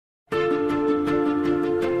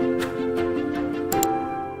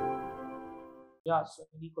yeah, so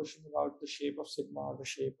any question about the shape of sigma or the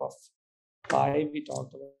shape of pi? We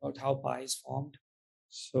talked about how pi is formed.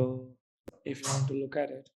 So if you want to look at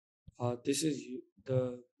it, this is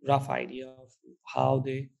the rough idea of how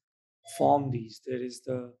they form these. There is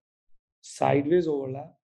the sideways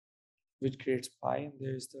overlap, which creates pi, and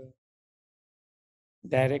there is the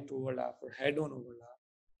direct overlap or head-on overlap,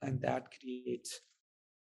 and that creates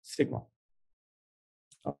sigma.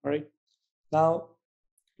 All right. Now,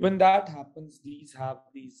 when that happens, these have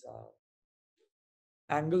these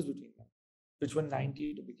angles between them, which were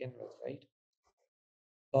 90 to begin with, right?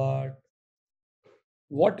 But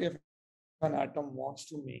what if an atom wants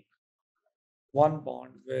to make one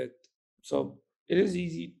bond with, so it is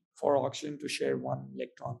easy for oxygen to share one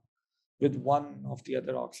electron with one of the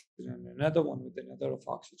other oxygen, another one with another of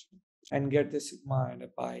oxygen, and get the sigma and a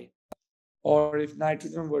pi. Or if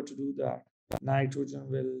nitrogen were to do that, nitrogen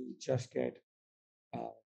will just get,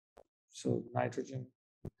 so nitrogen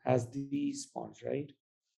has these bonds, right?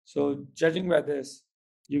 So judging by this,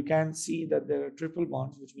 you can see that there are triple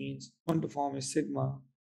bonds, which means one to form is sigma,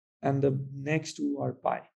 and the next two are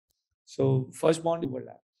pi. So first bond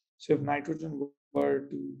overlap. So if nitrogen were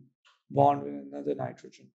to bond with another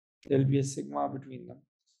nitrogen, there'll be a sigma between them.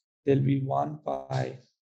 There'll be one pi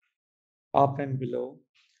up and below,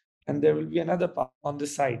 and there will be another pi on the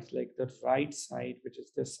sides, like the right side, which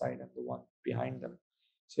is this side, and the one behind them.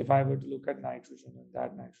 So if I were to look at nitrogen and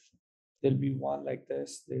that nitrogen, there'll be one like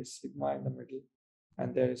this, there's sigma in the middle,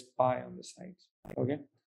 and there is pi on the sides. Okay,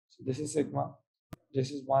 so this is sigma,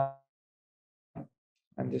 this is one,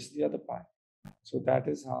 and this is the other pi. So that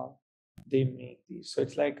is how they make these. So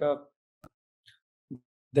it's like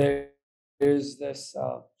there is this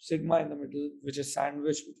sigma in the middle, which is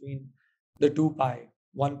sandwiched between the two pi.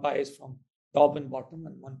 One pi is from top and bottom,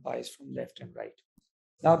 and one pi is from left and right.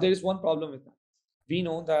 Now there is one problem with that. We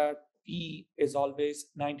know that P is always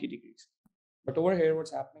 90 degrees. But over here,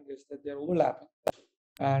 what's happening is that they're overlapping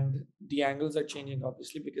and the angles are changing,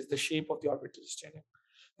 obviously, because the shape of the orbital is changing.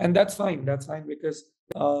 And that's fine. That's fine because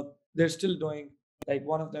they're still doing, like,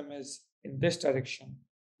 one of them is in this direction,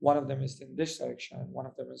 one of them is in this direction, and one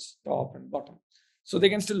of them is top and bottom. So they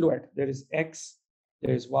can still do it. There is X,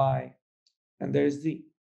 there is Y, and there is Z.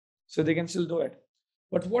 So they can still do it.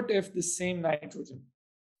 But what if the same nitrogen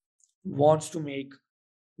wants to make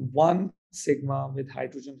one sigma with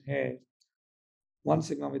hydrogen here, one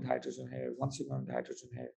sigma with hydrogen here, one sigma with hydrogen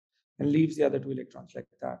here, and leaves the other two electrons like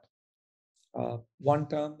that? One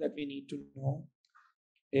term that we need to know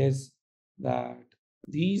is that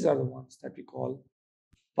these are the ones that we call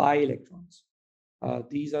pi electrons.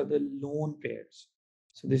 These are the lone pairs.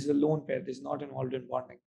 So this is a lone pair. This is not involved in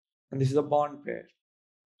bonding. And this is a bond pair.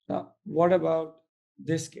 Now, what about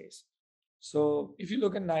this case? So if you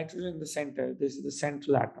look at nitrogen in the center, this is the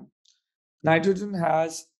central atom. Nitrogen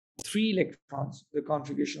has 3 electrons. The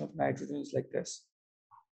configuration of nitrogen is like this.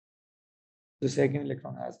 The second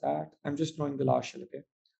electron has that. I'm just drawing the last shell, okay?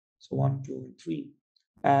 So 1, 2, and 3.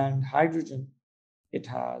 And hydrogen, it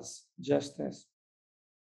has just this.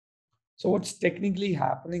 So what's technically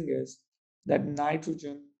happening is that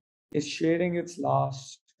nitrogen is sharing its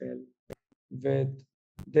last shell with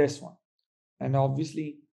this one. And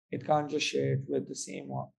obviously, it can't just share it with the same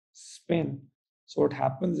one spin. So what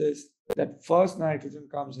happens is that first nitrogen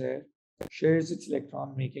comes here, shares its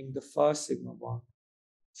electron, making the first sigma bond.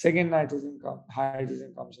 Second hydrogen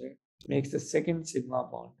comes here, makes the second sigma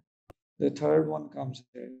bond. The third one comes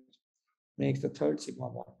here, makes the third sigma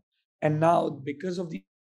bond. And now, because of the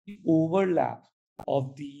overlap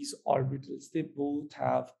of these orbitals, they both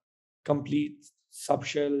have complete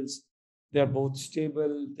subshells. They're both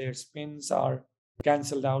stable. Their spins are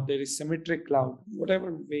cancelled out. There is symmetric cloud,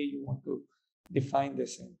 whatever way you want to define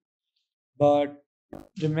this in. But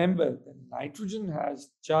remember, the nitrogen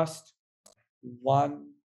has just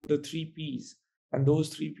the 3 P's, and those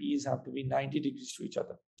 3 P's have to be 90 degrees to each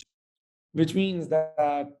other, which means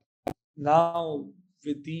that now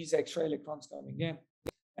with these extra electrons coming in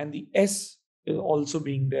and the S is also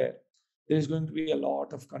being there is going to be a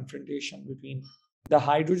lot of confrontation between the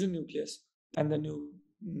hydrogen nucleus and the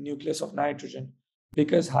nucleus of nitrogen,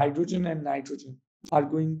 because hydrogen and nitrogen are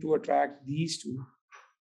going to attract these two,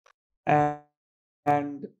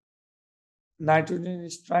 and nitrogen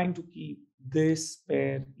is trying to keep this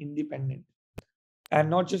pair independent. And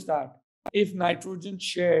not just that, if nitrogen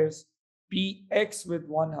shares px with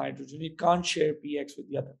one hydrogen, it can't share px with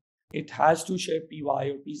the other. It has to share py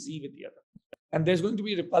or pz with the other. And there's going to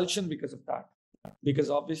be repulsion because of that, because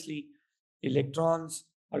obviously electrons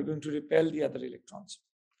are going to repel the other electrons.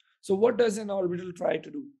 So what does an orbital try to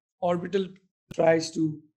do? Orbital tries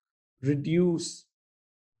to reduce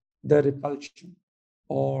the repulsion.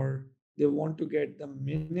 or they want to get the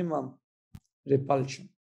minimum repulsion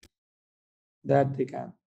that they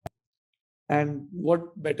can. And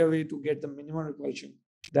what better way to get the minimum repulsion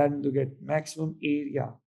than to get maximum area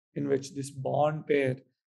in which this bond pair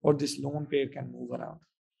or this lone pair can move around.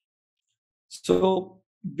 So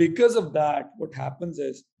because of that, what happens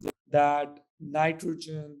is that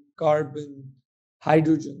nitrogen, carbon,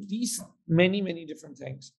 hydrogen, these many different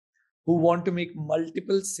things who want to make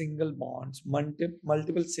multiple single bonds,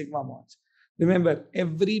 multiple sigma bonds. Remember,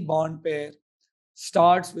 every bond pair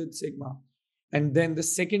starts with sigma, and then the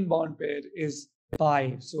second bond pair is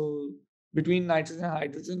pi. So between nitrogen and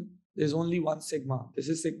hydrogen, there's only one sigma. This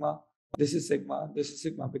is sigma, this is sigma, this is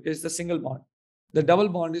sigma, because it's the single bond. The double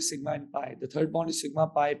bond is sigma and pi. The third bond is sigma,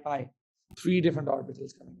 pi, pi. Three different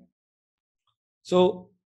orbitals coming in. So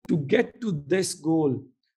to get to this goal,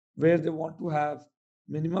 where they want to have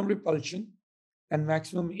minimum repulsion and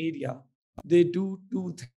maximum area, they do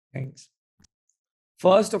two things.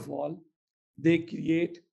 First of all, they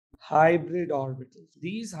create hybrid orbitals.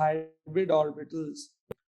 These hybrid orbitals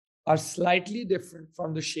are slightly different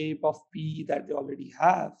from the shape of P that they already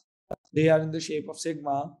have. They are in the shape of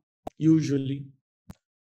sigma, usually.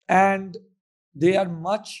 And they are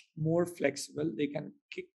much more flexible. They can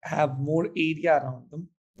have more area around them.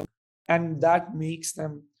 And that makes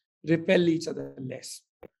them repel each other less.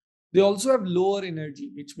 They also have lower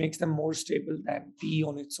energy, which makes them more stable than P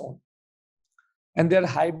on its own. And they're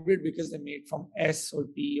hybrid because they're made from S or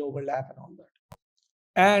P overlap and all that.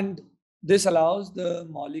 And this allows the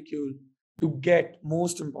molecule to get,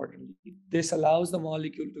 most importantly, this allows the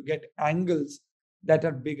molecule to get angles that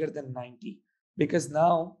are bigger than 90. Because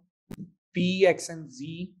now P, X, and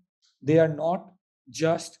Z, they are not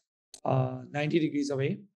just 90 degrees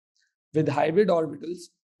away. With hybrid orbitals,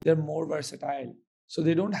 they're more versatile. So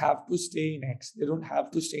they don't have to stay in X, they don't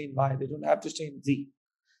have to stay in Y, they don't have to stay in Z.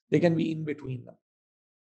 They can be in between them.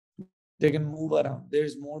 They can move around.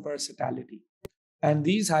 There's more versatility. And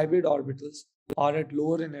these hybrid orbitals are at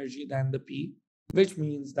lower energy than the P, which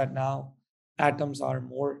means that now atoms are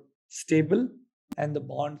more stable and the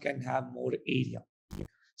bond can have more area.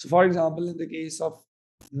 So, for example, in the case of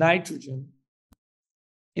nitrogen,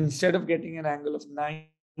 instead of getting an angle of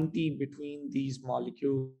 90 between these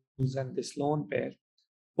molecules and this lone pair,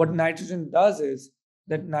 what nitrogen does is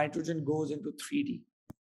that nitrogen goes into 3D.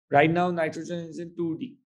 Right now, nitrogen is in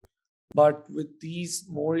 2D. But with these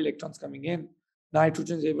more electrons coming in,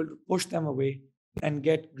 nitrogen is able to push them away and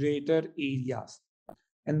get greater areas.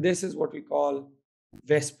 And this is what we call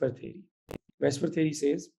VSEPR theory. VSEPR theory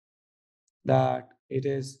says that it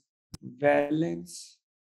is valence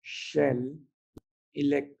shell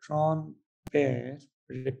electron pair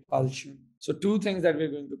repulsion. So two things that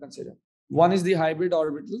we're going to consider. One is the hybrid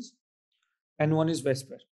orbitals and one is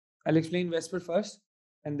VSEPR. I'll explain VSEPR first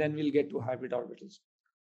and then we'll get to hybrid orbitals.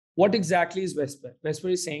 What exactly is VSEPR?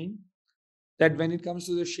 VSEPR is saying that when it comes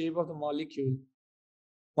to the shape of the molecule,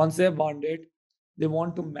 once they're bonded, they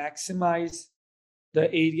want to maximize the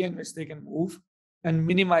area in which they can move and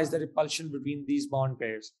minimize the repulsion between these bond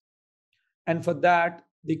pairs. And for that,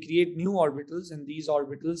 they create new orbitals, and these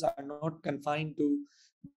orbitals are not confined to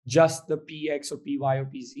just the px or py or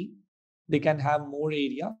pz. They can have more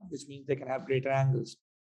area, which means they can have greater angles.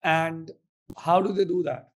 And how do they do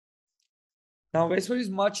that? Now, VSEPR is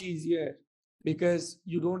much easier because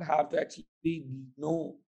you don't have to actually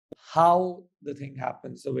know how the thing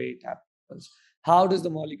happens the way it happens. How does the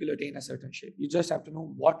molecule attain a certain shape? You just have to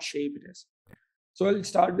know what shape it is. So I'll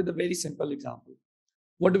start with a very simple example.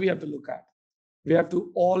 What do we have to look at? We have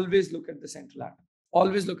to always look at the central atom.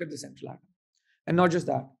 Always look at the central atom. And not just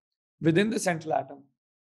that. Within the central atom,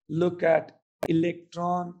 look at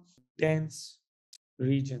electron dense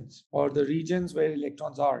regions or the regions where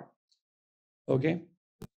electrons are. Okay,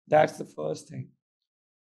 that's the first thing.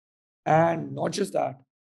 And not just that,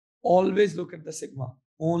 always look at the sigma.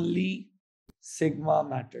 Only sigma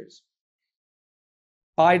matters.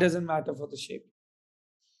 Pi doesn't matter for the shape.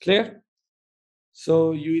 Clear?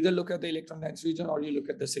 So you either look at the electron dense region or you look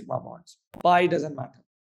at the sigma bonds. Pi doesn't matter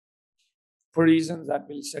for reasons that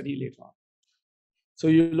we'll study later on. So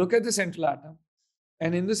you look at the central atom,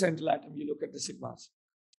 and in the central atom, you look at the sigmas.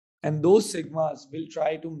 And those sigmas will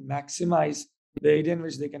try to maximize the area in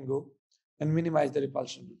which they can go and minimize the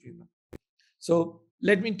repulsion between them. So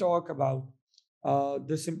let me talk about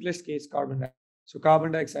the simplest case, carbon dioxide. So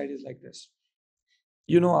carbon dioxide is like this.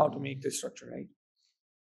 You know how to make this structure, right?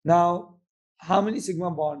 Now, how many sigma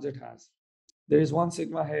bonds it has? There is one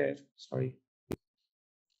sigma here,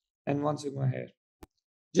 and one sigma here.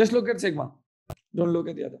 Just look at sigma. Don't look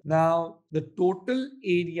at the other. Now, the total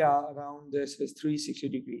area around this is 360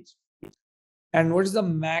 degrees. And what is the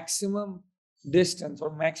maximum distance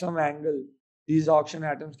or maximum angle these oxygen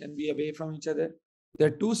atoms can be away from each other? They're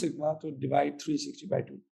 2 sigma to divide 360 by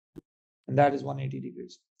 2. And that is 180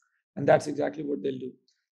 degrees. And that's exactly what they'll do.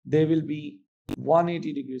 They will be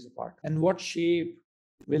 180 degrees apart. And what shape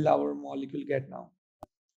will our molecule get now?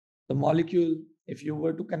 The molecule, if you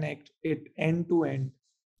were to connect it end to end,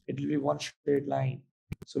 it will be one straight line.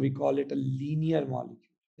 So we call it a linear molecule.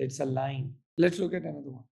 It's a line. Let's look at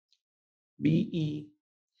another one.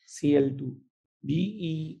 BeCl2.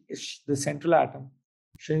 Be is the central atom,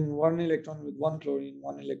 sharing one electron with one chlorine,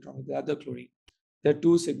 one electron with the other chlorine. There are 2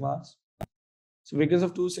 sigmas. So because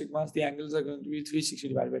of 2 sigmas, the angles are going to be 360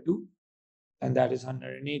 divided by 2, and that is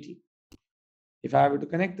 180. If I were to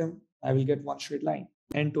connect them, I will get one straight line,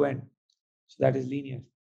 end to end. So that is linear.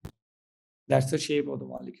 That's the shape of the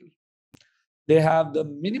molecule. They have the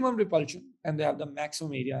minimum repulsion and they have the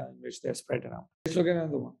maximum area in which they're spread around. Let's look at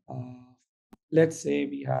another one. Let's say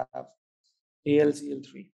we have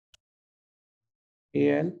AlCl3.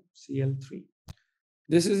 AlCl3.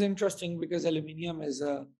 This is interesting because aluminium is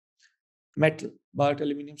a metal, but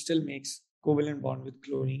aluminium still makes covalent bond with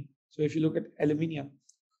chlorine. So if you look at aluminium,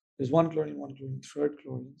 there's one chlorine, third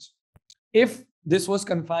chlorines. If this was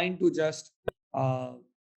confined to just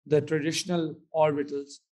the traditional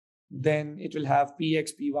orbitals, then it will have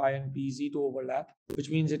px, py, and pz to overlap, which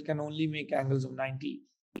means it can only make angles of 90.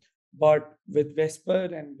 But with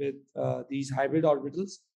VSEPR and with these hybrid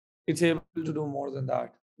orbitals, it's able to do more than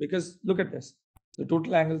that. Because look at this, the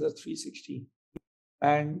total angles are 360.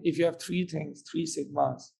 And if you have 3 things, 3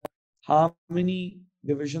 sigmas, how many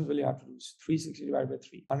divisions will you have to do? 360 divided by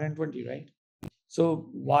 3, 120, right? So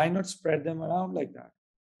why not spread them around like that?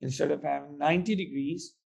 Instead of having 90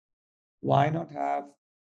 degrees, why not have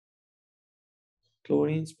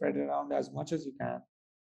chlorine spread around as much as you can?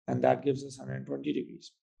 And that gives us 120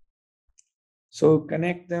 degrees. So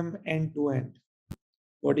connect them end to end.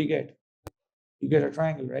 What do you get? You get a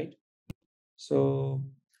triangle, right? So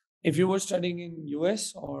if you were studying in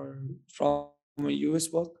US or from a US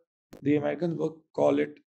book, the American book call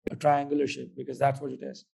it a triangular shape because that's what it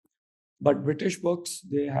is. But British books,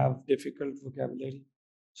 they have difficult vocabulary.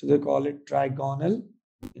 So they call it trigonal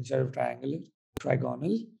instead of triangular.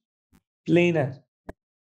 Trigonal. Planar.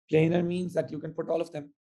 Planar means that you can put all of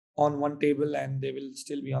them on one table and they will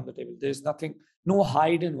still be on the table. There's nothing, no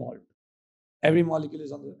height involved. Every molecule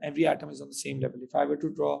is every atom is on the same level. If I were to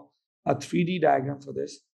draw a 3D diagram for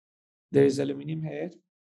this, there is aluminium here,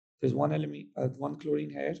 there's one chlorine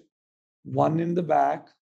here, one in the back,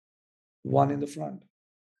 one in the front.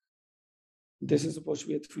 This is supposed to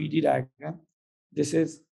be a 3D diagram. This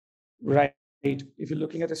is right. If you're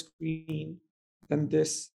looking at a screen, then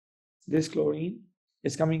this chlorine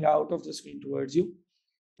is coming out of the screen towards you,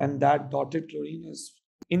 and that dotted chlorine is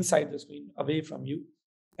inside the screen, away from you,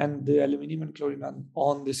 and the aluminium and chlorine are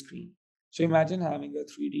on the screen. So imagine having a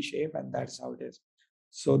 3D shape, and that's how it is.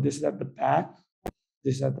 So this is at the back,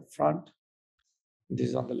 this is at the front, this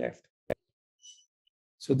is on the left.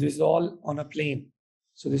 So this is all on a plane.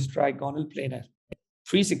 So this is trigonal planar.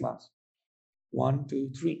 3 sigmas. 1, 2,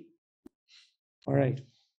 3. All right.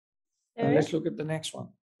 Now let's look at the next one.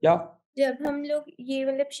 Yeah. जब हम लोग ये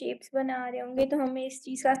मतलब shapes बना रहे होंगे तो हमें इस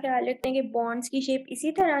चीज का ख्याल रखते हैं कि बॉन्ड्स की शेप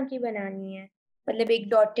इसी तरह की बनानी है, मतलब एक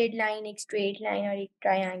डॉटेड लाइन, एक स्ट्रेट लाइन और एक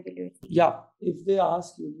triangular. Yeah, if they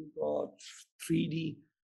ask you to draw 3D,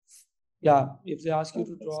 if they ask you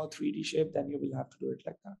to draw a 3D shape, then you will have to do it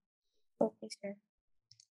like that. Okay, sir.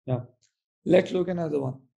 Yeah. Let's look at another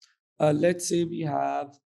one. Let's say we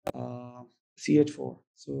have CH4.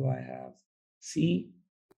 So I have C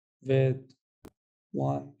with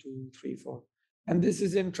 1, 2, 3, 4. And this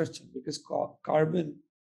is interesting because carbon,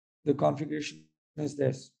 the configuration is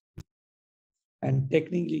this. And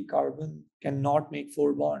technically, carbon cannot make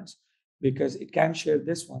 4 bonds because it can share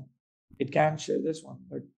this one. It can share this one,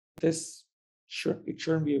 but it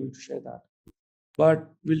shouldn't be able to share that. But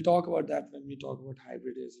we'll talk about that when we talk about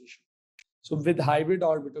hybridization. So with hybrid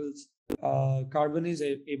orbitals, carbon is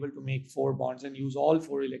able to make 4 bonds and use all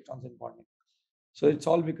 4 electrons in bonding. So it's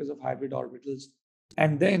all because of hybrid orbitals.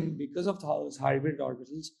 And then because of those hybrid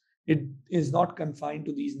orbitals, it is not confined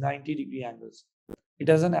to these 90-degree angles. It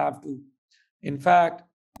doesn't have to. In fact,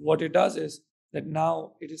 what it does is that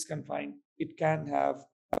now it is confined. It can have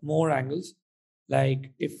more angles.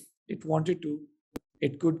 Like if it wanted to,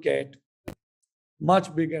 it could get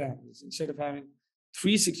much bigger angles. Instead of having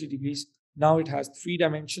 360 degrees, now it has 3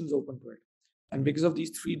 dimensions open to it. And because of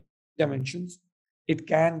these 3 dimensions, it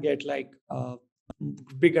can get like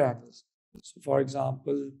bigger angles. So for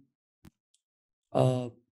example,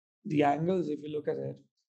 the angles, if you look at it,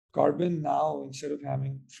 carbon now, instead of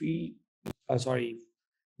having 3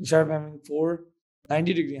 instead of having 4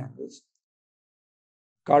 90-degree angles,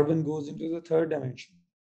 carbon goes into the third dimension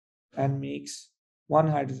and makes one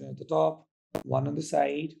hydrogen at the top, one on the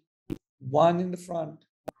side, one in the front,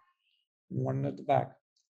 and one at the back.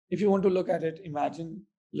 If you want to look at it, imagine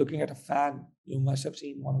looking at a fan. You must have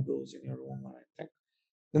seen one of those in your room, I think.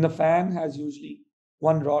 Then the fan has usually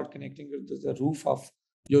one rod connecting to the roof of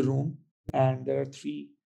your room, and there are 3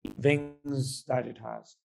 wings that it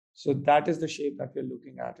has. So that is the shape that we're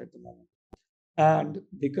looking at the moment. And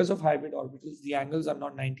because of hybrid orbitals, the angles are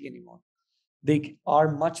not 90 anymore. They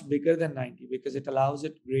are much bigger than 90 because it allows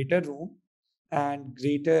it greater room and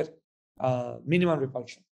greater minimum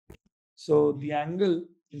repulsion. So the angle,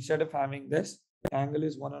 instead of having this, the angle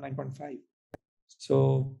is 109.5.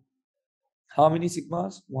 So how many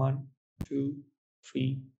sigmas? 1, 2,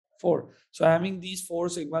 3, 4. So having these 4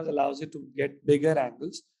 sigmas allows it to get bigger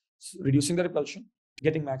angles, reducing the repulsion,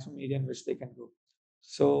 getting maximum area in which they can go.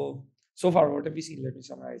 So far, what have we seen? Let me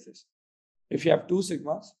summarize this. If you have 2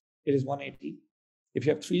 sigmas, it is 180. If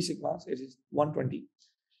you have 3 sigmas, it is 120.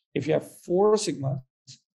 If you have 4 sigmas,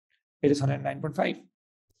 it is 109.5.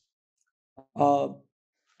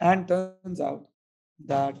 And turns out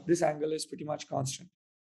that this angle is pretty much constant.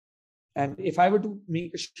 And if I were to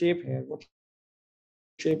make a shape here, what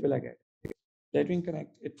shape will I get? Let me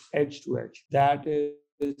connect it edge to edge. That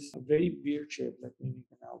is a very weird shape. Let me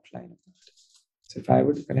make an outline of that. So if I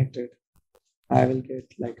were to connect it, I will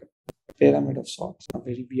get like a pyramid of sorts, a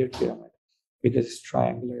very weird pyramid, because it's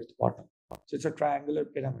triangular at the bottom. So it's a triangular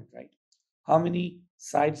pyramid, right? How many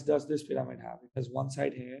sides does this pyramid have? It has one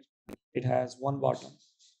side here, it has one bottom,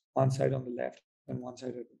 one side on the left, and one side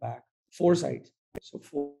at the back. 4 sides. So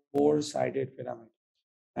 4-sided pyramid.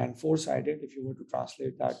 And 4-sided, if you were to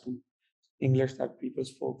translate that to English that people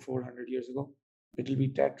spoke 400 years ago, it will be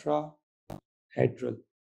tetrahedral.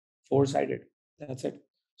 4-sided. That's it.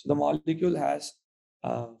 So the molecule has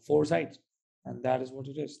 4 sides, and that is what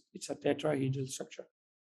it is. It's a tetrahedral structure.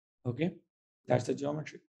 Okay, that's the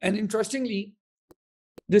geometry. And interestingly,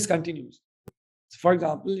 this continues. So for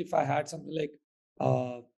example, if I had something like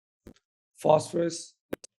phosphorus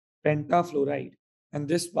pentafluoride, and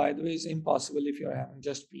this, by the way, is impossible if you're having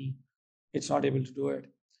just P. It's not able to do it.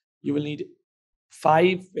 You will need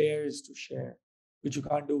 5 pairs to share, which you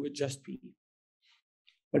can't do with just P.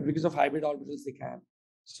 But because of hybrid orbitals, they can.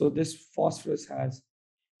 So this phosphorus has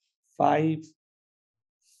 5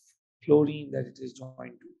 fluorine that it is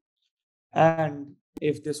joined to. And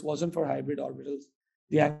if this wasn't for hybrid orbitals,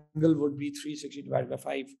 the angle would be 360 divided by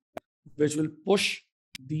 5, which will push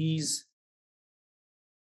these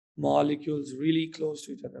molecules really close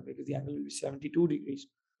to each other because the angle will be 72 degrees.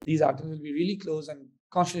 These atoms will be really close and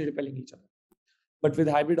constantly repelling each other. But with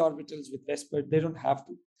hybrid orbitals, with VSEPR, they don't have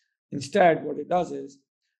to. Instead, what it does is,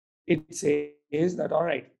 it says that, all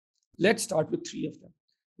right, let's start with 3 of them.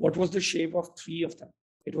 What was the shape of 3 of them?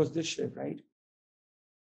 It was this shape, right?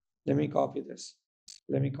 Let me copy this.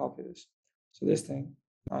 So this thing,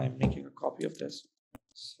 I'm making a copy of this.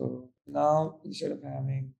 So now, instead of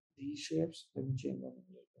having these shapes, let me change them a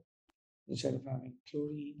little bit. Instead of having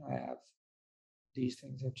chlorine, I have these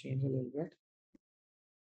things have changed a little bit.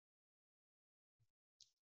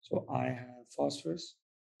 So I have phosphorus,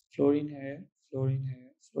 fluorine here, fluorine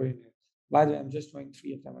here, fluorine here. By the way, I'm just drawing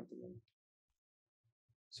 3 of them at the moment.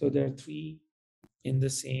 So there are 3 in the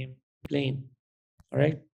same plane. All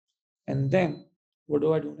right. And then what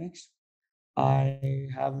do I do next? I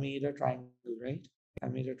have made a triangle, right? I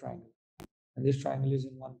made a triangle. And this triangle is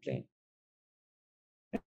in one plane.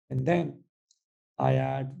 And then I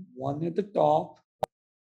add one at the top,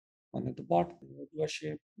 one at the bottom. What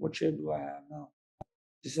shape do I have now?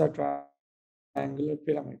 This is a triangular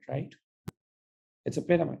pyramid, right? It's a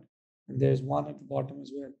pyramid. And there's one at the bottom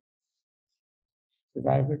as well. If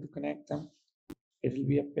I were to connect them, it will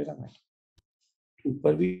be a pyramid.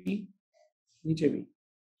 Upar bhi, niche bhi.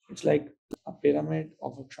 It's like a pyramid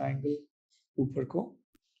of a triangle ऊपर को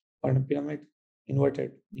और a pyramid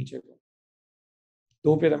inverted नीचे को.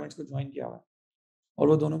 2 pyramids को join किया हुआ है और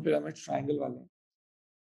वो दोनों pyramids triangle वाले हैं.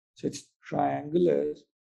 So it's triangular.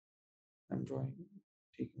 I'm drawing,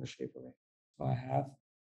 taking the shape away. So I have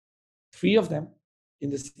 3 of them in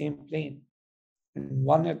the same plane, and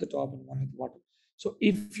one at the top and one at the bottom. So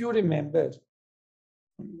if you remember,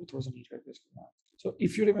 so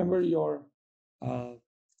if you remember your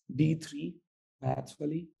D3 maths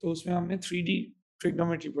वाली, तो उसमें हमने 3D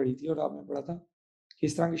trigonometry पढ़ी थी और आपने पढ़ा था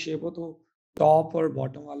किस तरह की शेप हो तो टॉप और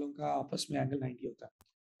बॉटम वालों का आपस में एंगल 90 होता है.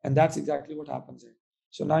 And that's exactly what happens here.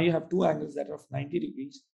 So now you have 2 angles that are of 90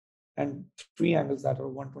 degrees and 3 angles that are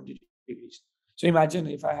 120 degrees. So imagine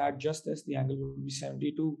if I had just this, the angle would be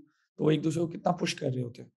 72. तो एक दूसरे को कितना push कर रहे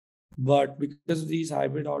होते हैं. But because of these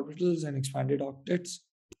hybrid orbitals and expanded octets,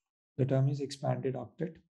 the term is expanded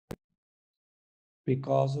octet.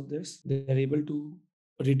 Because of this, they are able to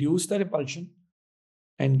reduce the repulsion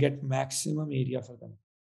and get maximum area for them.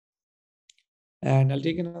 And I'll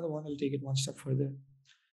take another one, I'll take it one step further.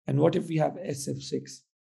 And what if we have SF6?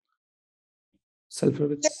 Sulfur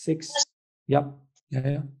with 6. Yep.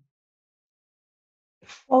 Yeah.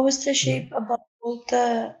 What was the shape above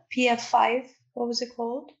the PF5? What was it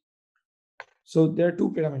called? So there are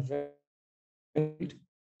two pyramids, right?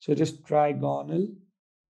 So it is trigonal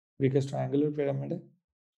because triangular pyramid.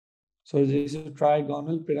 So this is a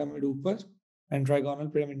trigonal pyramid upar and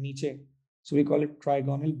trigonal pyramid niche. So we call it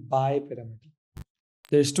trigonal bipyramid.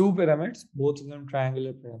 There's two pyramids, both of them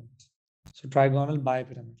triangular pyramids. So trigonal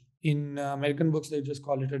bipyramid. In American books, they just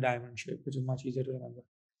call it a diamond shape, which is much easier to remember.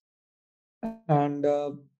 And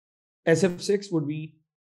SF6 would be,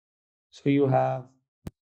 so you have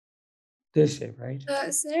this shape, right?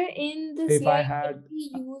 Sir, in the If I CI, had,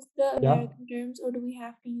 we use the yeah, American terms, or do we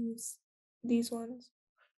have to use these ones?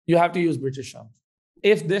 you have to use British terms.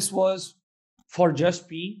 If this was for just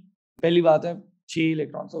P, पहली बात है 6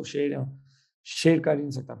 electrons of share कर ही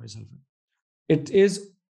नहीं सकता फिर sulfur. It is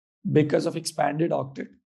because of expanded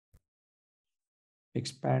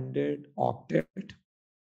octet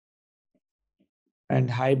and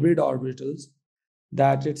hybrid orbitals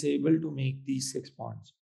that it's able to make these 6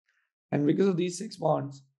 bonds. And because of these 6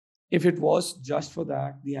 bonds, if it was just for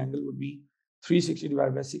that, the angle would be 360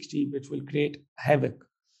 divided by 60, which will create havoc.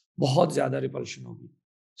 बहुत ज़्यादा repulsion होगी.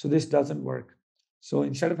 So this doesn't work. So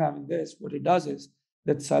instead of having this, what it does is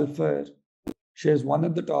that sulfur shares one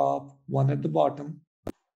at the top, one at the bottom,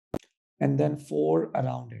 and then 4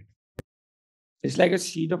 around it. It's like a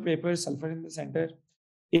sheet of paper, sulfur in the center.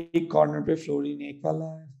 एक corner पे fluorine एक वाला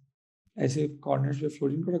है. ऐसे corners पे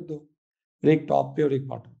fluorine को रख दो. और एक top पे और एक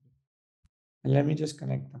bottom पे. And let me just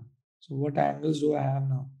connect them. So what angles do I have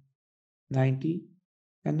now? 90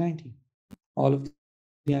 and 90. All of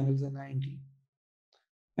the angles are 90.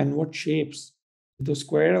 And what shapes? The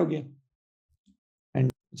square again.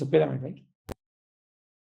 And it's a pyramid, right?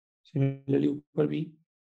 Similarly, ऊपर भी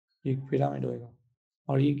एक pyramid होएगा.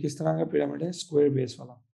 और ये किस तरह का pyramid है? Square base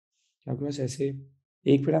वाला. आपके पास ऐसे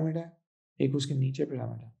एक pyramid है, एक उसके नीचे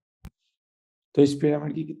pyramid है. तो इस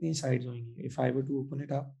pyramid की कितनी sides होंगी? If I were to open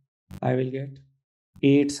it up, I will get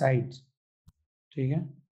 8 sides. ठीक है?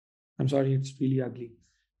 I'm sorry, it's really ugly,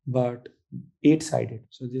 but 8-sided.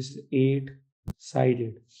 So this is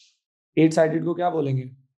 8-sided. 8-sided को क्या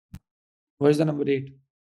बोलेंगे? What is the number 8?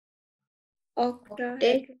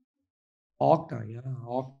 Octet. Octa, yeah,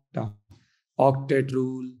 octa. Octet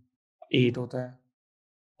rule 8 होता है.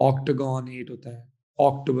 Octagon 8 होता है.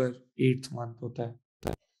 October 8th month होता है.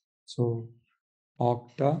 So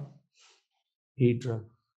octahedral.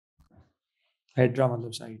 Hedra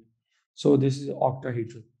मतलब side. So this is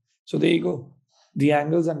octahedral. So there you go. The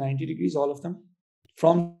angles are 90 degrees, all of them.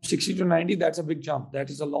 From 60 to 90, that's a big jump. That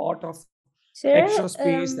is a lot of extra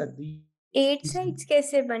space that the 8 sides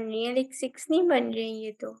कैसे बन रही हैं? Like 6 नहीं बन रही हैं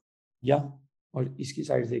ये तो. Yeah. और इसकी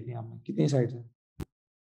साइड्स देखनी है आपने. कितनी साइड्स हैं?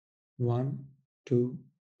 1, 2,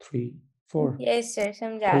 3, 4. Yes sir,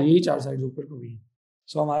 समझा. और यही 4 साइड्स ऊपर को भी हैं.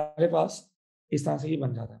 So हमारे पास इस तरह से ही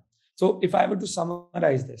बन जाता है. So if I were to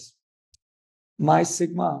summarize this, my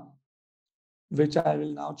sigma, which I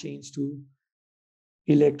will now change to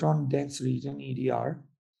electron dense region EDR,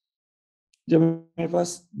 जब मेरे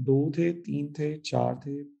पास 2 थे, 3 थे, 4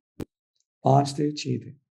 थे, 5 थे, 6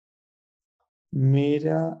 थे,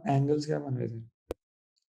 मेरा एंगल्स क्या बन रहे थे?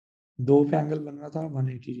 2 पे एंगल बन रहा था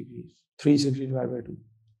 180 डिग्री, 360 डिवाइड बाय 2.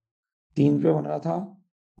 3 पे बन रहा था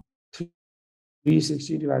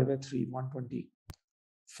 360 डिवाइड बाय 3, 120.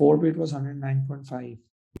 4 पे it was 109.5.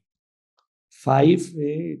 5 पे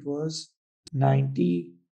it was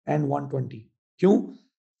 90 and 120. क्यों?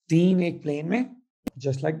 3 एक प्लेन में,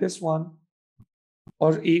 just like this one,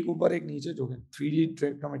 और एक ऊपर एक नीचे, जो कि 3D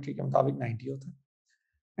trigonometry के मुताबिक 90 होता है.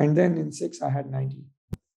 And then in 6 I had 90.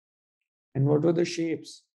 And what were the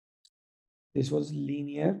shapes? This was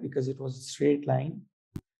linear because it was a straight line.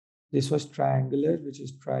 This was triangular, which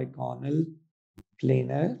is trigonal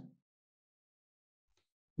planar.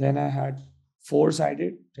 Then I had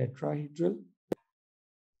 4-sided tetrahedral.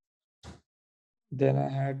 Then I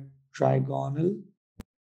had trigonal,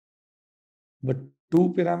 but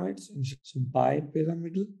 2 pyramids, so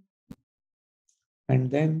bipyramidal.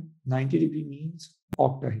 And then 90 degree means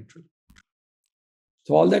octahedral.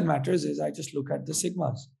 So all that matters is I just look at the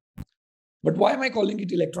sigmas. But why am I calling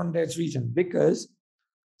it electron dense region? Because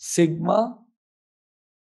sigma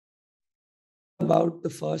about the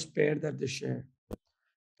first pair that they share.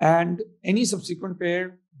 and any subsequent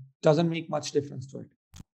pair doesn't make much difference to it.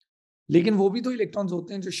 लेकिन वो भी तो electrons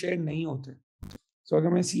होते हैं जो shared नहीं होते. So अगर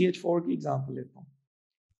मैं CH4 की एग्जांपल लेता हूँ,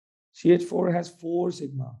 CH4 has 4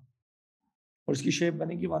 सिग्मा और उसकी शेप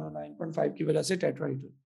बनेगी 109.5 की वजह से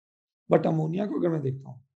टेट्राहेड्रल. बट अमोनिया को अगर मैं देखता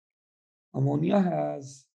हूँ, ammonia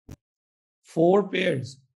has 4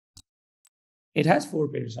 pairs. It has 4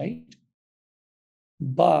 pairs, right?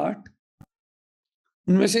 But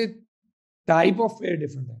उनमें से type of pair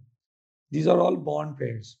different है. These are all bond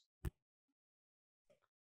pairs.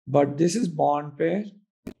 But this is bond pair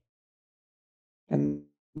and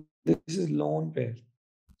this is lone pair.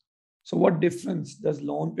 So what difference does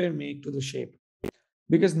lone pair make to the shape?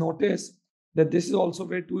 Because notice that this is also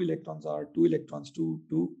where 2 electrons are, 2 electrons, 2,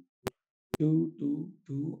 2, 2, 2,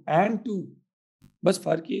 2 and 2. बस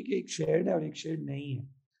फर्क ये कि एक shared है और एक shared नहीं है.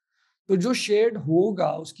 तो जो शेयर्ड होगा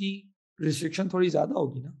उसकी रिस्ट्रिक्शन थोड़ी ज्यादा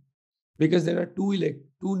होगी ना, because there are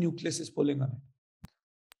two nucleus pulling on it.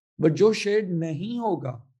 But जो शेयर्ड नहीं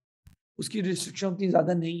होगा उसकी रिस्ट्रिक्शन उतनी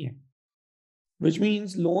ज्यादा नहीं है, which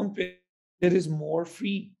means lone pair is more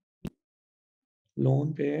free.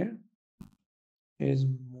 Lone pair is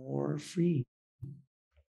more free,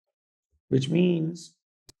 which means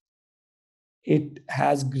it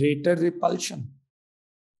has greater repulsion.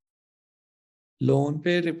 Lone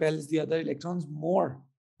pair repels the other electrons more.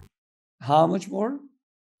 How much more?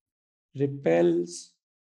 Repels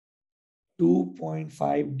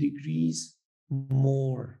 2.5 degrees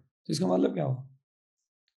more. तो इसका मतलब क्या हुआ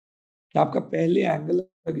कि आपका पहले angle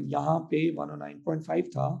यहाँ पे 109.5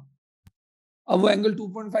 था, अब वो एंगल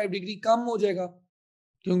 2.5 डिग्री कम हो जाएगा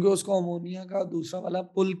क्योंकि उसको अमोनिया का दूसरा वाला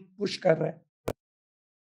पुश कर रहा है.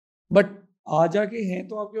 बट आ जाके हैं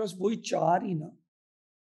तो आपके पास वही 4 ही ना.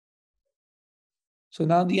 So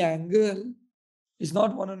now the angle is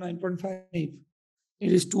not 109.5,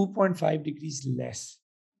 it is 2.5 degrees less.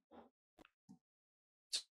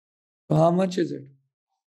 So how much is it?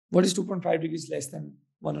 What is 2.5 degrees less than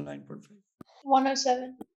 109.5?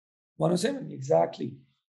 107. 107, exactly.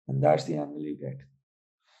 And that's the angle you get.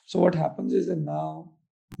 So what happens is that now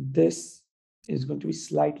this is going to be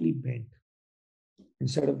slightly bent.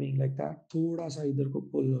 Instead of being like that, thoda sa idhar ko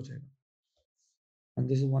pull ho jayega. And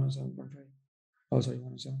this is 107.5. Oh, sorry,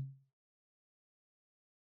 107.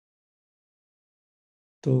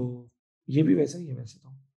 तो ये भी वैसा ही है वैसे तो.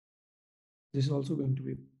 This is also going to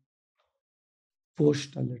be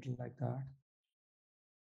pushed a little like that.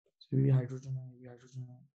 So ये hydrogen है, ये hydrogen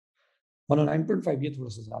है. 109.5 ये थोड़ा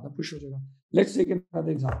सा ज़्यादा push हो जाएगा. Let's take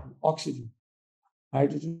another example. Oxygen,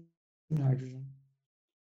 hydrogen, hydrogen,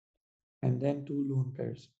 and then 2 lone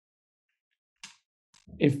pairs.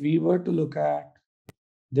 If we were to look at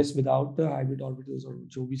this without the hybrid orbitals और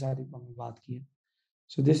जो भी सारी हमने बात की है,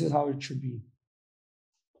 so this is how it should be.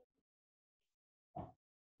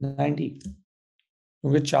 90,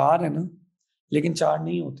 क्योंकि 4 है ना, लेकिन 4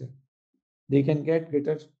 नहीं होते. They can get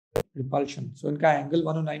greater repulsion. So इनका एंगल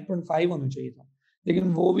 109.5 होना चाहिए था,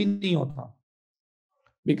 लेकिन वो भी नहीं होता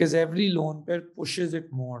because every lone pair pushes it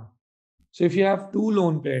more. So if you have 2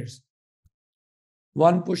 lone pairs,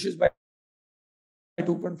 one pushes by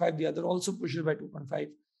 2.5, the other also pushes by 2.5.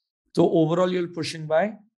 So overall you're pushing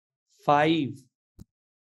by 5.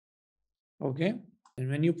 Okay, and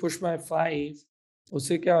when you push by 5,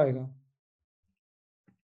 उससे क्या होएगा?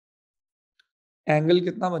 Angle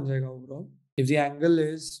कितना बन जाएगा overall? If the angle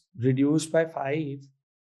is reduced by 5,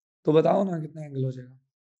 तो बताओ ना कितना एंगल हो जाएगा?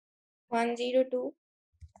 102.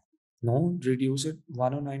 No, reduce it.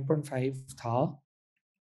 109.5 था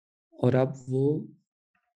और अब वो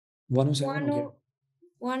 107 हो गया.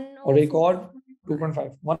 104. और एक और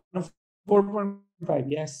 2.5, 104.5.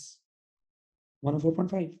 yes,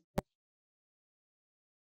 104.5.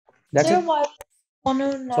 That's Sir, it. why So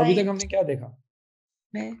अभी तक 109? हमने क्या देखा?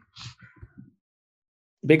 में?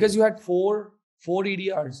 Because you had four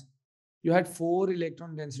EDRs, you had 4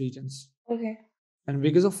 electron dense regions, Okay. and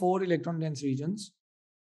because of 4 electron dense regions,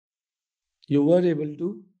 you were able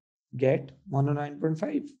to get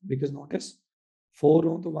 109.5. Because notice 4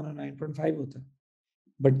 हो तो 109.5 होता है.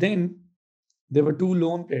 But then there were 2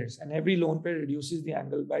 lone pairs, and every lone pair reduces the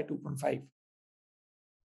angle by 2.5.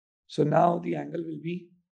 So now the angle will be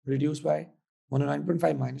reduced by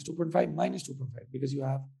 109.5 minus 2.5 minus 2.5 because you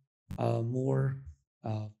have more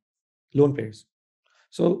lone pairs.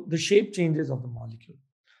 So the shape changes of the molecule.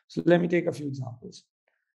 So let me take a few examples.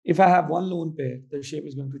 If I have 1 lone pair, the shape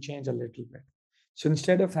is going to change a little bit. So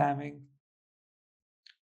instead of having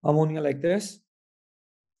ammonia like this,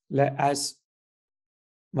 as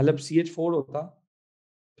मतलब CH4 होता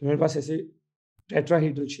तो मेरे पास ऐसे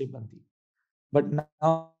tetrahedral shape बनती. But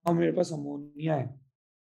now मेरे पास ammonia है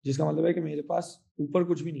जिसका मतलब है कि मेरे पास ऊपर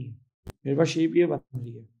कुछ भी नहीं है, मेरे पास शेप ये बन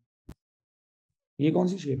रही है। ये कौन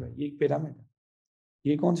सी शेप है? ये एक पिरामिड है।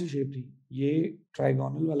 ये कौन सी शेप थी? ये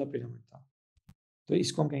ट्राइगोनल वाला पिरामिड था। तो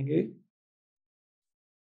इसको हम कहेंगे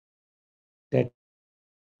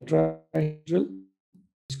टेट्राहेड्रल,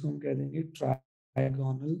 इसको हम कह देंगे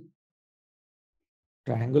ट्राइगोनल।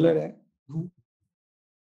 ट्रायंगुलर है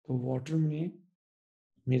तो वाटर में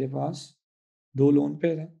मेरे पास 2 लोन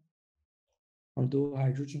पेयर है और 2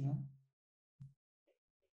 हाइड्रोजन है,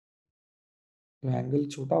 तो एंगल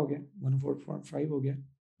छोटा हो गया, 104.5 हो गया,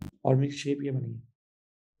 और मेरी शेप ये बनी है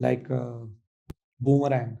लाइक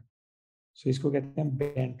बूमरैंग। सो इसको कहते हैं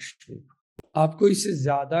बेंट शेप। आपको इससे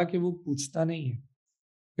ज्यादा कि वो पूछता नहीं है,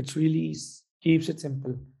 it's really keeps it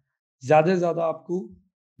simple. ज्यादा से ज्यादा आपको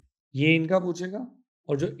ये इनका पूछेगा,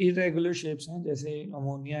 और जो इरेगुलर शेप्स हैं जैसे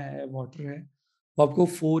अमोनिया है, वाटर है, वो आपको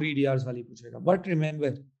 4 EDRs वाली पूछेगा। But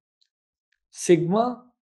remember, sigma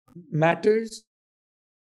matters,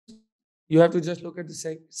 you have to just look at the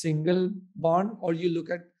single bond or you look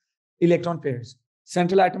at electron pairs.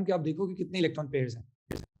 Central atom के आप देखो कि कितने इलेक्ट्रॉन पेयर्स हैं,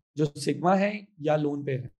 जो सिग्मा है या लोन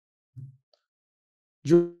पेयर है।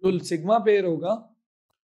 जो सिग्मा पेयर होगा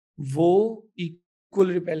वो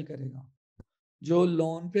इक्वल रिपेल करेगा, जो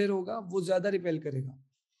लोन पेयर होगा वो ज्यादा रिपेल करेगा।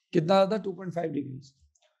 कितना ज्यादा? 2.5 degrees.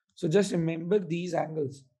 So just remember these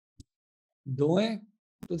angles. 2 है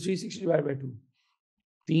तो 360 डिवाइड बाय 2,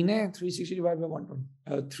 3 है 360 डिवाइड बाय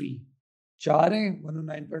 1.3, 4 है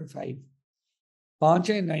 109.5, 5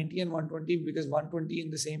 है 90 and 120 because 120 in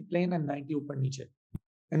the same plane and 90 ऊपर नीचे,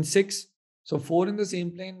 and 6, so 4 in the same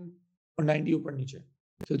plane और 90 ऊपर नीचे,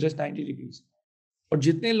 so just 90 degrees। और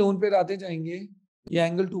जितने लोन पे आते जाएंगे ये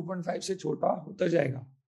एंगल 2.5 से छोटा होता जाएगा।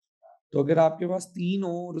 तो अगर आपके पास 3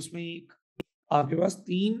 हो और उसमें एक आपके पास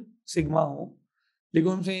 3 सिग्मा हो,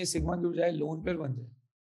 लेकिन उनसे ये सिग्मा के बजाय लोन पेयर बन जाए,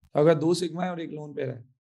 तो अगर 2 सिग्मा है और एक लोन पेयर है,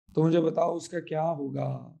 तो मुझे बताओ उसका क्या होगा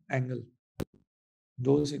एंगल?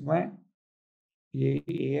 2 सिग्मा है, ये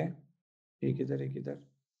ए है, एक इधर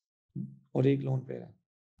और एक लोन पेयर है।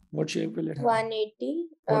 What shape will it have? 180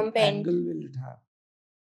 What bent angle will it have?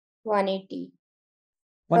 180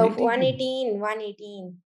 180 क्यों? 118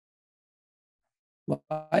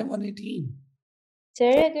 Why 118?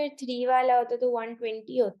 सर अगर 3 वाला होता तो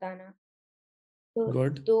 120 होता ना, तो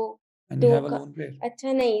Good. दो And you दो have a का lone pair?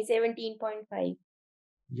 अच्छा नहीं 17.5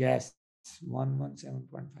 Yes,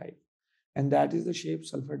 117.5. And that is the shape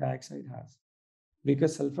sulfur dioxide has.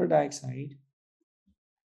 Because sulfur dioxide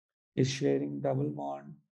is sharing double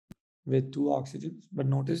bond with 2 oxygens. But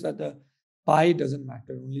notice that the pi doesn't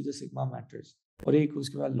matter, only the sigma matters. और एक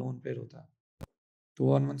उसके बाद lone pair होता है, तो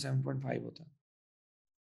 117.5 होता है।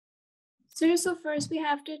 Sir, so first we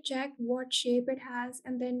have to check what shape it has,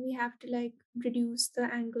 and then we have to like reduce the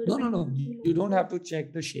angle. No, depending on the you don't lone have to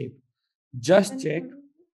check the shape. Just pair. check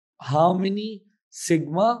how many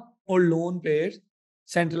sigma or lone pairs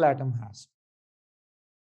central atom has.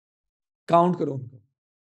 Count करो उनको,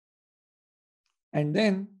 and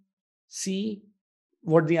then see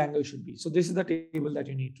what the angle should be. So this is the table that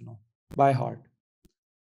you need to know by heart.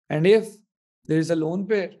 And if there is a lone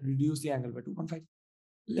pair, reduce the angle by 2.5.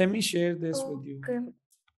 Let me share this with you. Okay.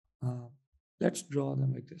 Let's draw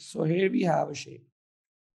them like this. So here we have a shape.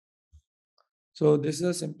 So this is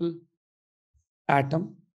a simple atom.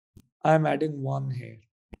 I am adding 1 here.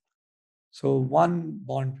 So 1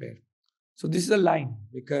 bond pair. So this is a line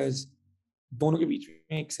because दोनों के बीच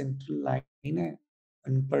में एक central line है,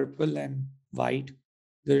 and purple and white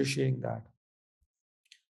they're sharing that.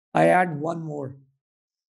 I add 1 more,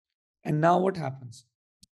 and now what happens?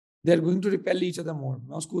 They're going to repel each other more.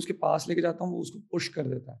 मैं उसको उसके पास लेके जाता हूँ, वो उसको push कर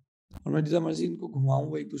देता है, और मैं जितना मर्जी इनको घुमाऊँ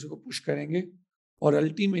वो एक दूसरे को push करेंगे और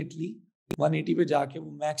ultimately 180 पे जाके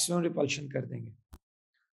वो maximum repulsion कर देंगे.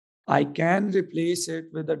 I can replace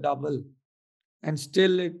it with a double and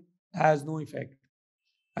still it has no effect.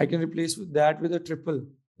 I can replace that with a triple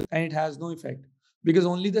and it has no effect because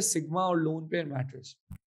only the sigma or lone pair matters.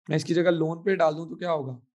 मैं इसकी जगह lone pair डाल दूं तो क्या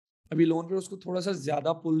होगा? अभी lone pair उसको थोड़ा सा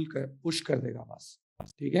ज्यादा push कर देगा बस,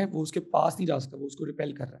 ठीक है? वो उसके पास नहीं जा सकता, वो उसको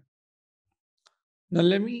repel कर रहा है. Now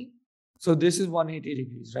let me, so this is 180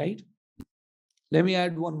 degrees, right? Let me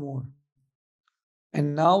add 1 more.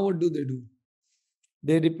 And now what do?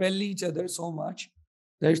 They repel each other so much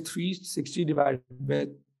that it's 360 divided by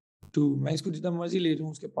 2. मैं इसको जितना मर्जी ले लूँ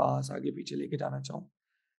उसके पास आगे पीछे लेके जाना चाहूँ.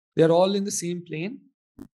 They are all in the same plane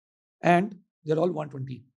and they are all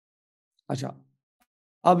 120. अच्छा,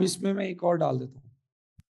 अब इसमें मैं एक और डाल देता हूँ,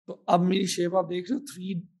 तो अब मेरी शेप आप देख रहे हो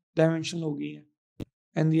 3 डायमेंशनल हो गई है,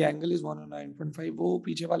 and the angle is 109.5. वो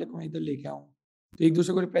पीछे वाले को मैं इधर लेके आऊँ तो एक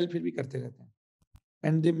दूसरे को रिपेल फिर भी करते रहते हैं,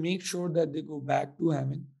 and they make sure that they go back to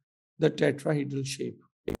having the tetrahedral shape.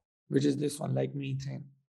 which is this one, like methane.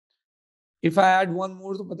 If I add one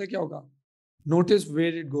more, तो पता क्या होगा? Notice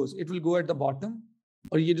where it goes. It will go at the bottom.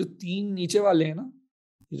 और ये जो तीन नीचे वाले हैं ना,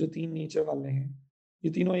 ये जो तीन नीचे वाले हैं,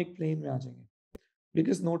 ये तीनों एक प्लेन में आ जाएंगे.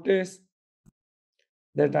 Because notice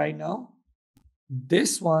that right now,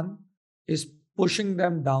 this one is pushing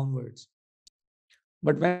them downwards.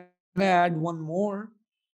 But when I add one more,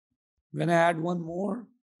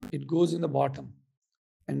 it goes in the bottom.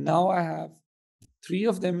 And now I have three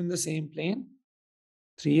of them in the same plane.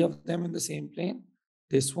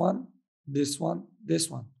 This one, this one, this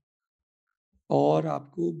one. और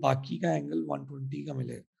आपको बाकी का angle 120 का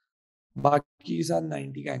मिलेगा. बाकी के साथ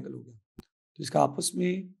 90 का एंगल हो गया. तो इसका आपस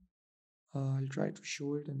में I'll try to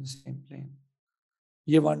show it in the same plane.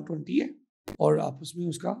 ये 120 है और आपस में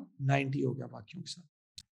उसका 90 हो गया बाकियों के साथ.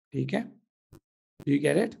 ठीक है? Do you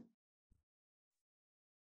get it?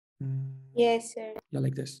 Yes, sir. Yeah,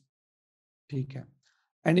 like this. ठीक है.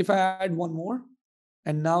 And if I add one more,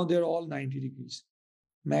 and now they're all 90 degrees.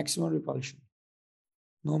 Maximum repulsion.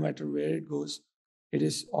 No matter where it goes, it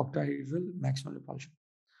is octahedral maximum repulsion.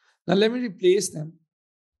 Now let me replace them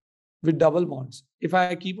with double bonds. If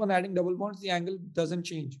I keep on adding double bonds, the angle doesn't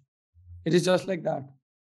change. It is just like that.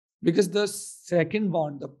 Because the second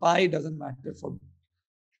bond, the pi, doesn't matter for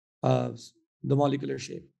the molecular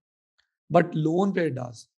shape. But lone pair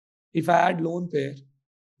does. If I add lone pair,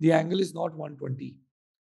 the angle is not 120.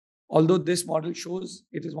 Although this model shows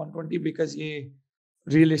it is 120 because ये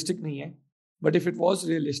realistic नहीं है. But if it was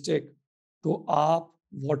realistic, तो आप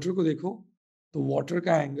water को देखो, तो water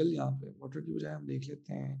का angle यहाँ पे, water की बजाय हम देख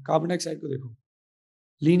लेते हैं कार्बन डाइऑक्साइड को देखो,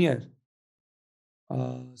 linear,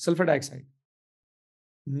 सल्फर डाइऑक्साइड,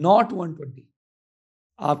 not 120.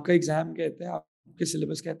 आपका एग्जाम कहते हैं, आपके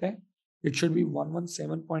सिलेबस कहते हैं it should be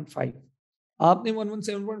 117.5. आपने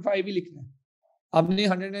 117.5 ही लिखना है, आपने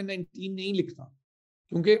 119 नहीं लिखना,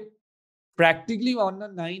 क्योंकि practically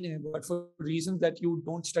 109 है, but for reasons that you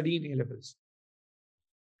don't study in A levels.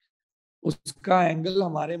 उसका एंगल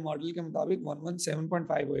हमारे मॉडल के मुताबिक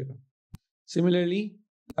 117.5 होएगा. सिमिलरली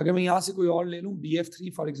अगर मैं यहाँ से कोई और ले लूँ,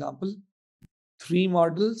 BF3 for example, 3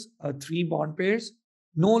 models, 3 bond pairs,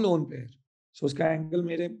 no lone pair, सो उसका एंगल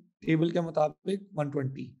मेरे टेबल के मुताबिक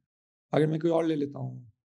 120. अगर मैं कोई और ले लेता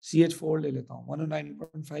हूँ, CH4 ले लेता हूँ,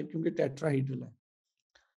 109.5 क्योंकि टेट्राहेड्रल है.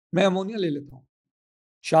 मैं अमोनिया ले लेता हूँ,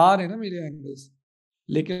 4 है ना मेरे एंगल्स,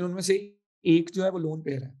 लेकिन उनमें से एक जो है वो लोन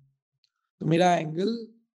पेयर है, तो मेरा एंगल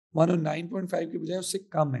 109.5 की बजाय उससे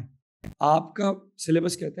कम है. आपका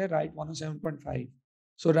सिलेबस कहता है right 107.5,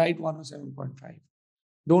 so right 107.5,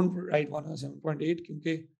 don't write 107.8,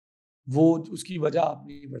 क्योंकि वो उसकी वजह आप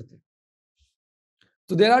नहीं पढ़ते.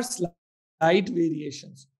 तो there are slight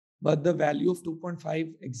variations, but the value of 2.5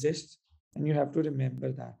 exists, and you have to remember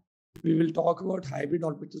that. We will talk about hybrid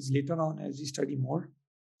orbitals later on as we study more.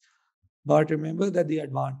 But remember that the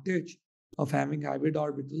advantage of having hybrid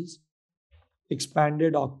orbitals,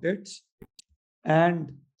 expanded octets,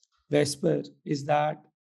 and VSEPR is that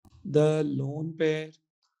the lone pair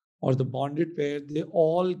or the bonded pair, they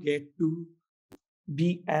all get to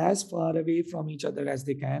be as far away from each other as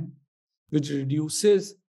they can, which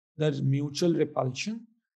reduces the mutual repulsion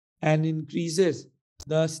and increases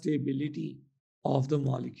the stability of the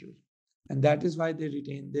molecule. And that is why they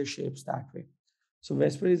retain their shapes that way. So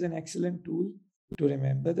VSEPR is an excellent tool to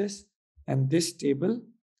remember this. And this table,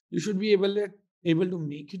 you should be able to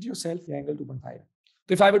make it yourself, angle 2.5.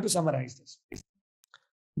 So if I were to summarize this,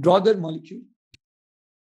 draw the molecule.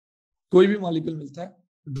 कोई भी molecule मिलता है,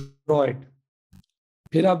 draw it.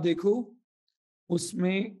 फिर आप देखो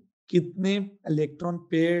उसमें कितने electron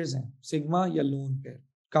pairs हैं, सिग्मा या lone pair.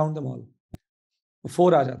 Count them all.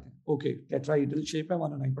 4 आ जाते हैं. Okay, tetrahedral shape है,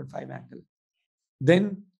 109.5 angle. Then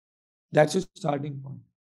that's your starting point.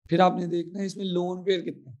 फिर आपने देखना है इसमें lone pair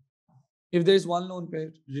कितने. If there is one lone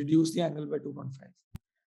pair, reduce the angle by 2.5.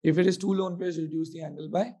 If it is 2 lone pairs, reduce the angle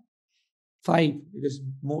by 5, because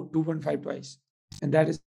more 2.5 twice. And that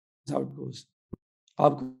is how it goes.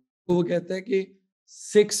 आपको वो कहता है कि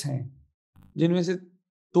 6 हैं जिनमें से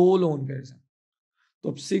 2 lone pairs हैं,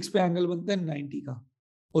 तो अब 6 पे एंगल बनता है 90 का,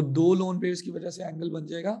 और 2 लोन पेयर्स की वजह से एंगल बन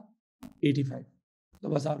जाएगा 85. तो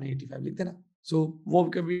बस आपने 85 लिख देना. सो वो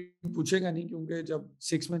कभी पूछेगा नहीं, क्योंकि जब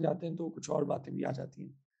 6 में जाते हैं तो कुछ और बातें भी आ जाती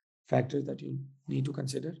हैं, factors that you need to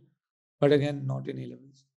consider, but again not in A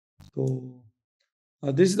levels. So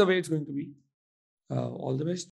this is the way it's going to be. All the best.